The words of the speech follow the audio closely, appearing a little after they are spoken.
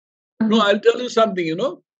No, I'll tell you something,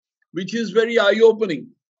 which is very eye-opening.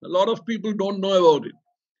 A lot of people don't know about it.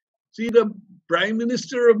 See, the Prime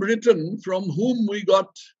Minister of Britain from whom we got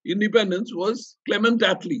independence was Clement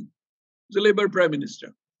Attlee, the Labour Prime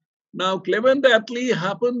Minister. Now, Clement Attlee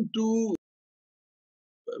happened to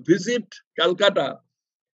visit Calcutta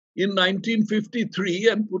in 1953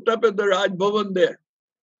 and put up at the Raj Bhavan there.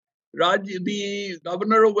 The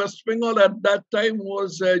governor of West Bengal at that time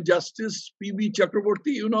was Justice P.B.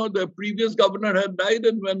 Chakraborty. The previous governor had died,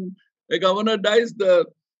 and when a governor dies, the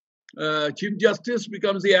Chief Justice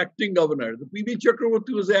becomes the acting governor. The P.B.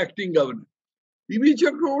 Chakraborty was the acting governor. P.B.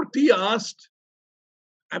 Chakraborty asked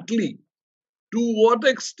Attlee, to what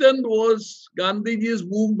extent was Gandhiji's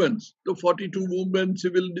movements, the 42 movements,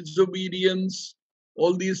 civil disobedience,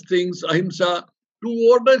 all these things, ahimsa, to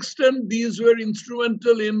what extent these were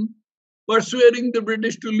instrumental in persuading the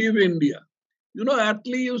British to leave India?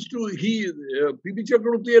 Attlee P.B.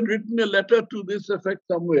 Chakraborty had written a letter to this effect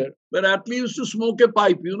somewhere, where Attlee used to smoke a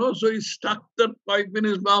pipe, so he stuck that pipe in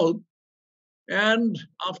his mouth. And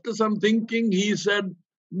after some thinking, he said,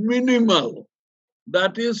 minimal.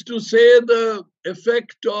 That is to say, the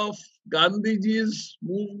effect of Gandhiji's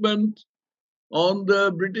movement on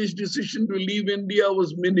the British decision to leave India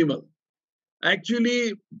was minimal.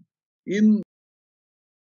 Actually, in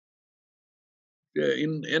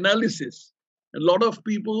analysis, a lot of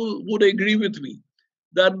people would agree with me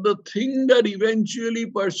that the thing that eventually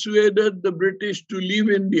persuaded the British to leave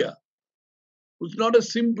India was not a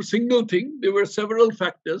single thing. There were several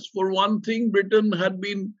factors. For one thing, Britain had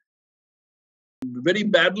been very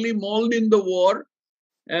badly mauled in the war,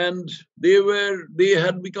 and they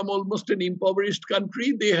had become almost an impoverished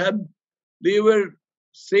country. They were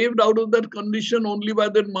saved out of that condition only by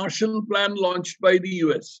the Marshall Plan launched by the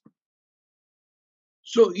US.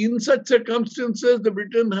 So in such circumstances, the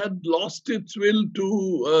Britain had lost its will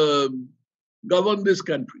to govern this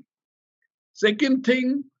country. Second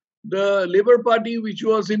thing, the Labour Party, which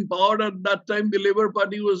was in power at that time, the Labour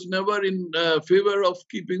Party was never in favor of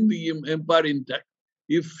keeping the empire intact.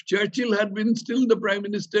 If Churchill had been still the Prime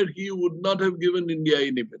Minister, he would not have given India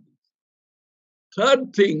independence.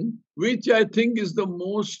 Third thing, which I think is the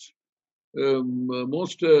most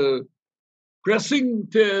pressing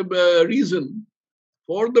reason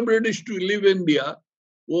for the British to leave India,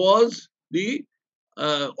 was the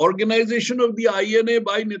organization of the INA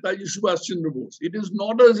by Netaji Subhash Chandra Bose. It is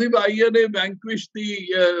not as if INA vanquished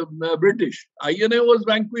the British. INA was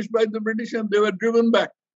vanquished by the British and they were driven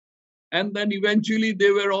back. And then eventually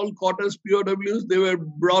they were all caught as POWs. They were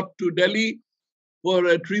brought to Delhi for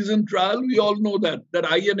a treason trial. We all know that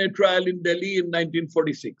INA trial in Delhi in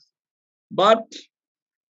 1946. But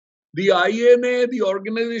the INA, the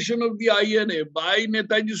organization of the INA by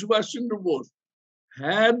Netaji Subhash Chandra Bose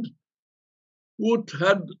had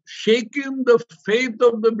shaken the faith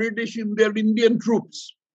of the British in their Indian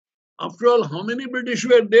troops. After all, how many British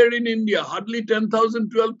were there in India? Hardly 10,000,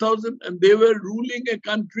 12,000, and they were ruling a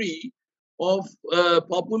country of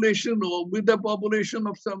population, or with a population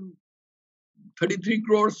of some 33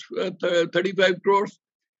 crores, 35 crores.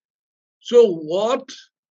 So what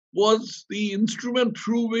was the instrument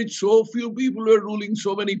through which so few people were ruling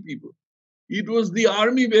so many people? It was the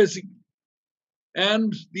army, basically.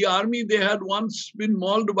 And the army, they had once been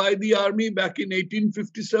mauled by the army back in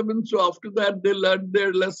 1857. So after that, they learned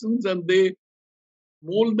their lessons and they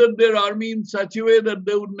molded their army in such a way that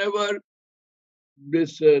they would never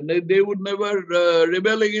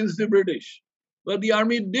rebel against the British. But the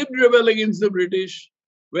army did rebel against the British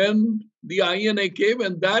when the INA came,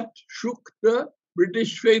 and that shook the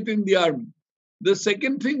British faith in the army. The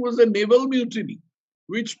second thing was the naval mutiny,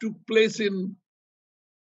 which took place in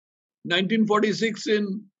 1946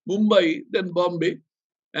 in Mumbai, then Bombay.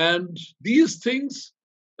 And these things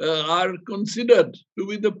are considered to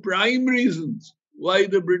be the prime reasons why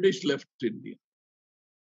the British left India.